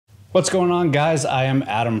What's going on, guys? I am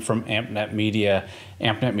Adam from Ampnet Media.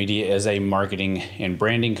 Ampnet Media is a marketing and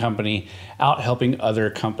branding company out helping other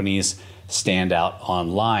companies stand out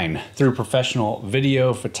online through professional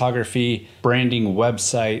video, photography, branding,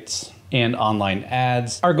 websites, and online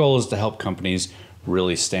ads. Our goal is to help companies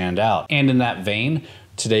really stand out. And in that vein,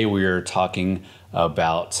 today we are talking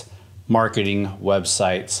about marketing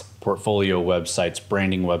websites, portfolio websites,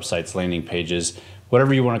 branding websites, landing pages,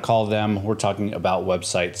 whatever you want to call them. We're talking about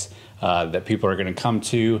websites that people are going to come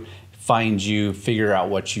to, find you, figure out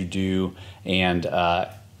what you do, and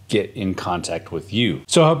get in contact with you.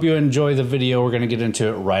 So I hope you enjoy the video. We're going to get into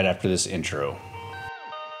it right after this intro.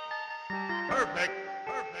 Perfect.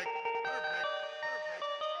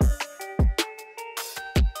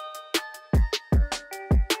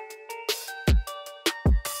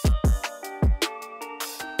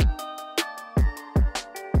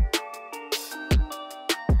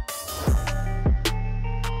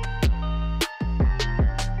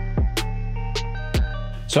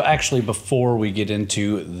 So actually, before we get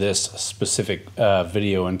into this specific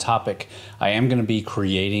video and topic, I am going to be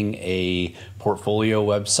creating a portfolio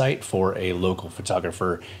website for a local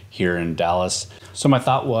photographer here in Dallas. So my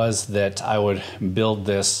thought was that I would build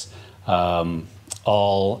this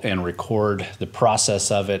all and record the process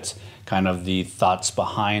of it, kind of the thoughts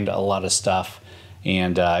behind a lot of stuff,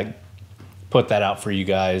 and put that out for you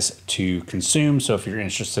guys to consume. So if you're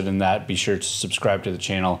interested in that, be sure to subscribe to the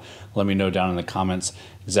channel. Let me know down in the comments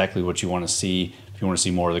exactly what you want to see. If you want to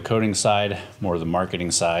see more of the coding side, more of the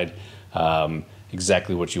marketing side,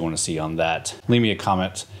 exactly what you want to see on that, leave me a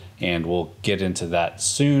comment and we'll get into that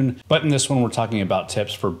soon. But in this one, we're talking about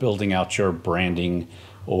tips for building out your branding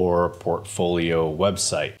or portfolio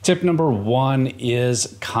website. Tip number one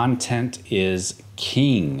is content is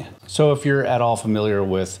king. So if you're at all familiar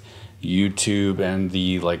with YouTube and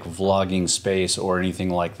the vlogging space or anything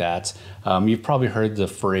like that, you've probably heard the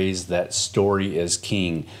phrase that story is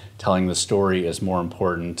king. Telling the story is more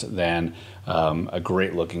important than a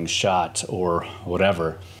great looking shot or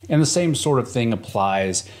whatever. And the same sort of thing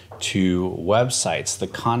applies to websites. The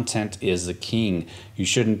content is the king. You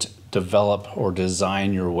shouldn't develop or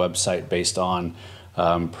design your website based on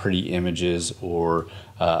pretty images or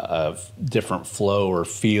a different flow or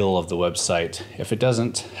feel of the website. If it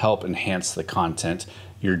doesn't help enhance the content,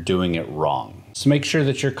 you're doing it wrong. So make sure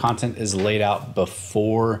that your content is laid out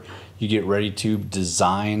before you get ready to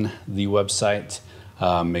design the website.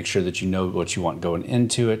 Make sure that you know what you want going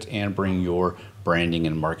into it and bring your branding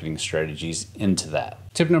and marketing strategies into that.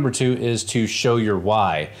 Tip number two is to show your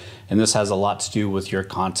why. And this has a lot to do with your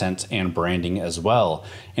content and branding as well.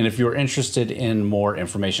 And if you're interested in more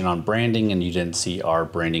information on branding and you didn't see our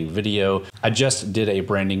branding video, I just did a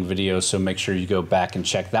branding video, so make sure you go back and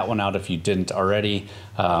check that one out if you didn't already.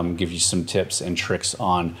 Give you some tips and tricks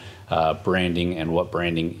on branding and what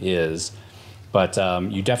branding is. But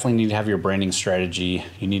you definitely need to have your branding strategy.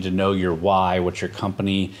 You need to know your why, what your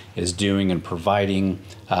company is doing and providing,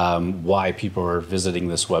 why people are visiting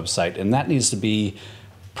this website. And that needs to be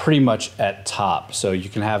pretty much at top. So you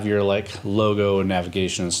can have your logo and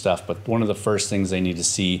navigation and stuff, but one of the first things they need to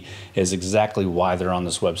see is exactly why they're on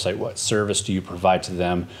this website. What service do you provide to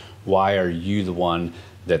them? Why are you the one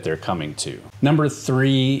that they're coming to? Number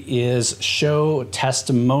three is show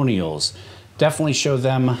testimonials. Definitely show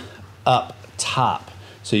them up top.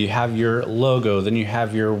 So you have your logo, then you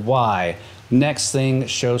have your why. Next thing,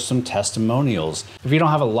 show some testimonials. If you don't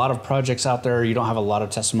have a lot of projects out there, or you don't have a lot of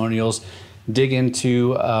testimonials, dig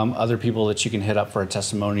into other people that you can hit up for a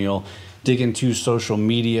testimonial. Dig into social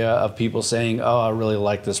media of people saying, oh, I really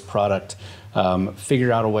like this product.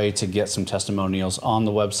 Figure out a way to get some testimonials on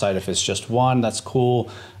the website. If it's just one, that's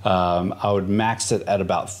cool. I would max it at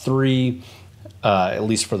about 3. At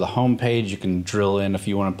least for the homepage. You can drill in if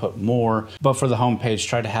you want to put more, but for the homepage,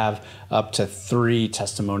 try to have up to 3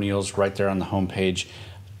 testimonials right there on the homepage,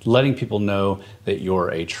 letting people know that you're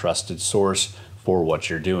a trusted source for what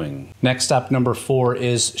you're doing. Next up, number 4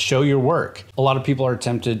 is show your work. A lot of people are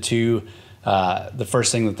tempted to, the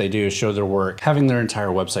first thing that they do is show their work, having their entire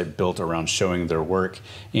website built around showing their work.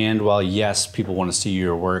 And while yes, people want to see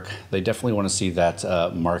your work, they definitely want to see that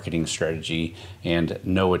marketing strategy and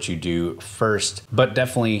know what you do first, but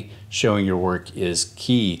definitely showing your work is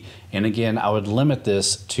key. And again, I would limit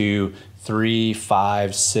this to 3,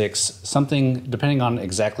 5, 6, something depending on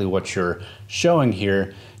exactly what you're showing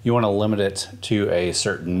here. You want to limit it to a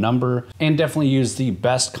certain number and definitely use the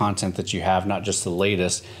best content that you have, not just the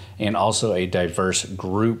latest, and also a diverse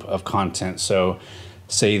group of content. So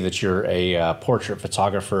say that you're a portrait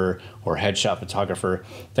photographer or headshot photographer,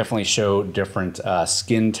 definitely show different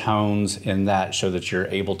skin tones in that, show that you're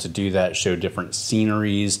able to do that, show different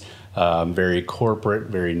sceneries, very corporate,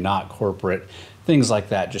 very not corporate, things like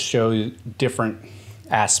that. Just show different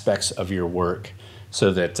aspects of your work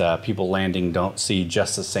so that people landing don't see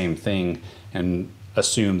just the same thing and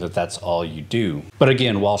assume that that's all you do. But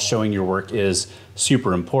again, while showing your work is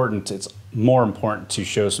super important, it's more important to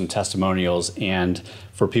show some testimonials and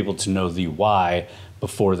for people to know the why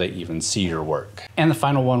before they even see your work. And the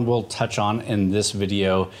final one we'll touch on in this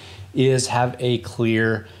video is have a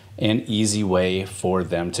clear and easy way for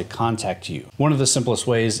them to contact you. One of the simplest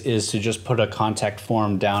ways is to just put a contact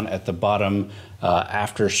form down at the bottom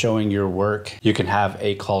after showing your work. You can have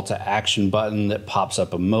a call to action button that pops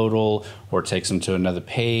up a modal or takes them to another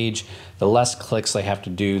page. The less clicks they have to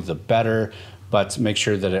do, the better, but make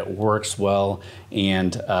sure that it works well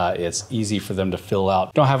and it's easy for them to fill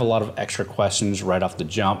out. Don't have a lot of extra questions right off the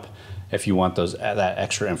jump. If you want that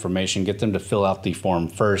extra information, get them to fill out the form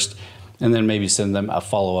first, and then maybe send them a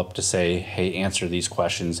follow-up to say, hey, answer these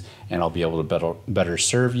questions and I'll be able to better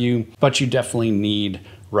serve you. But you definitely need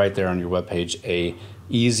right there on your webpage a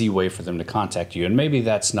easy way for them to contact you. And maybe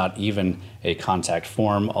that's not even a contact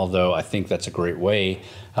form, although I think that's a great way.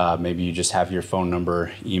 Maybe you just have your phone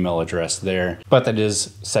number, email address there, but that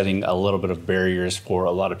is setting a little bit of barriers for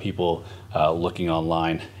a lot of people looking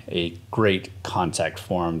online. A great contact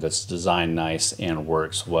form that's designed nice and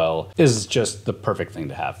works well is just the perfect thing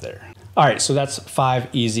to have there. All right, so that's 5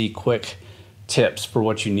 easy, quick tips for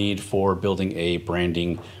what you need for building a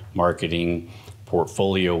branding, marketing,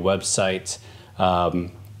 portfolio website.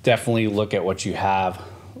 Definitely look at what you have,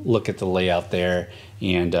 look at the layout there,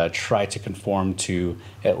 and try to conform to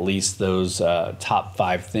at least those top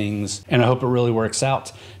 5 things. And I hope it really works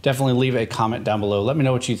out. Definitely leave a comment down below. Let me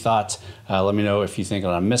know what you thought. Let me know if you think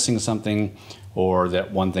that I'm missing something or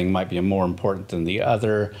that one thing might be more important than the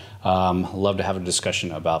other. Love to have a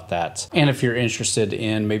discussion about that. And if you're interested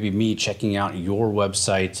in maybe me checking out your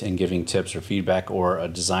website and giving tips or feedback or a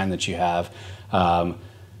design that you have,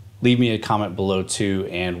 leave me a comment below too,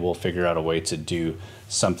 and we'll figure out a way to do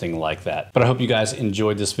something like that. But I hope you guys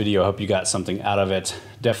enjoyed this video. I hope you got something out of it.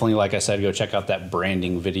 Definitely, like I said, go check out that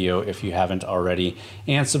branding video if you haven't already,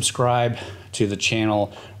 and subscribe to the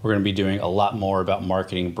channel. We're gonna be doing a lot more about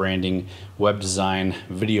marketing, branding, web design,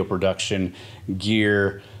 video production,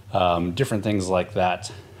 gear, different things like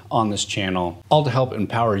that on this channel, all to help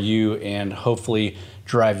empower you and hopefully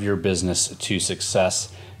drive your business to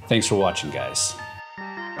success. Thanks for watching, guys.